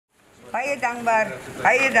Baie dankbaar.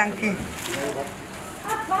 Baie dankie.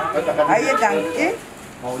 Baie dankie.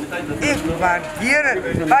 Ik waardeer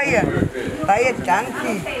het. Baie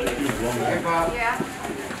dankie.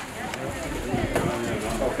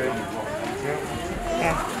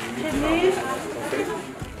 Ja.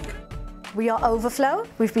 We are Overflow.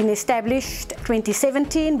 We've been established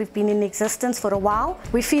 2017. We've been in existence for a while.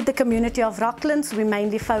 We feed the community of Rocklands. We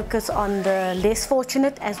mainly focus on the less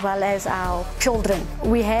fortunate as well as our children.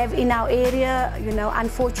 We have in our area,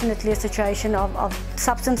 unfortunately a situation of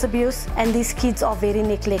substance abuse, and these kids are very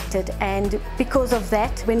neglected. And because of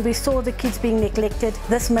that, when we saw the kids being neglected,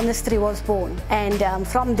 this ministry was born. And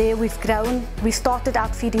from there we've grown. We started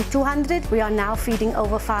out feeding 200. We are now feeding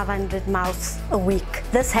over 500 mouths a week.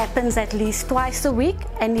 This happens at least twice a week,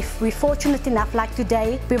 and if we're fortunate enough like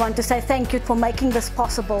today, we want to say thank you for making this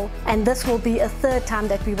possible, and this will be a third time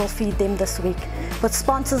that we will feed them this week. With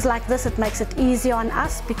sponsors like this, it makes it easier on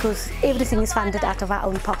us because everything is funded out of our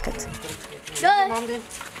own pocket. Good.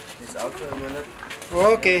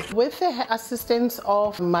 Okay. With the assistance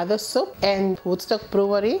of Mother Soup and Woodstock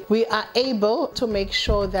Brewery, we are able to make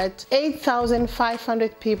sure that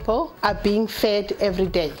 8,500 people are being fed every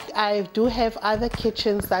day. I do have other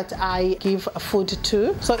kitchens that I give food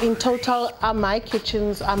to. So in total, my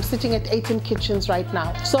kitchens, I'm sitting at 18 kitchens right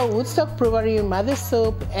now. So Woodstock Brewery, Mother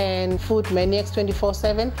Soup, and Food Maniacs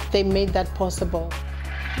 24/7, they made that possible.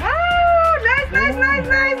 Oh, nice.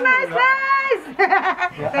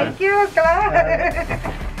 Thank you, klaar.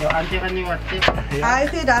 Hi,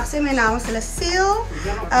 goeiedag. Mijn naam is Lucille.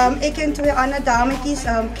 Ik ken twee andere dametjes,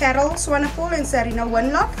 Carol Swanepoel en Serena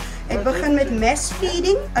Winlock. Ik begin met mass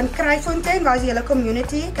feeding in Kraaifontein, waar je hele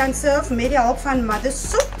community kan serve met de hulp van Mother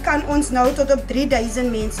Soup. Kan ons nou tot op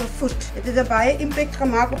 3000 mensen voed. Het heeft een baie impact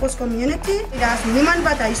gemaakt op ons community. Daar is niemand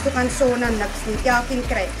wat huis toe kan zonder niks niet. Elkeen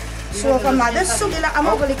krijgt. So van Mother Soup, jullie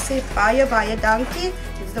allemaal wil ik zeggen baie dankie. Het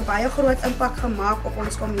heeft een baie groot impact gemaakt op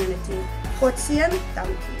ons community. God seën,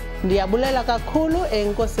 dankie. Ndiyabulela kakhulu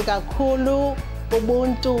enkosi kakhulu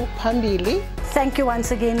ubuntu phambili. Thank you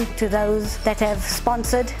once again to those that have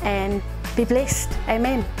sponsored, and be blessed.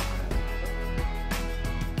 Amen.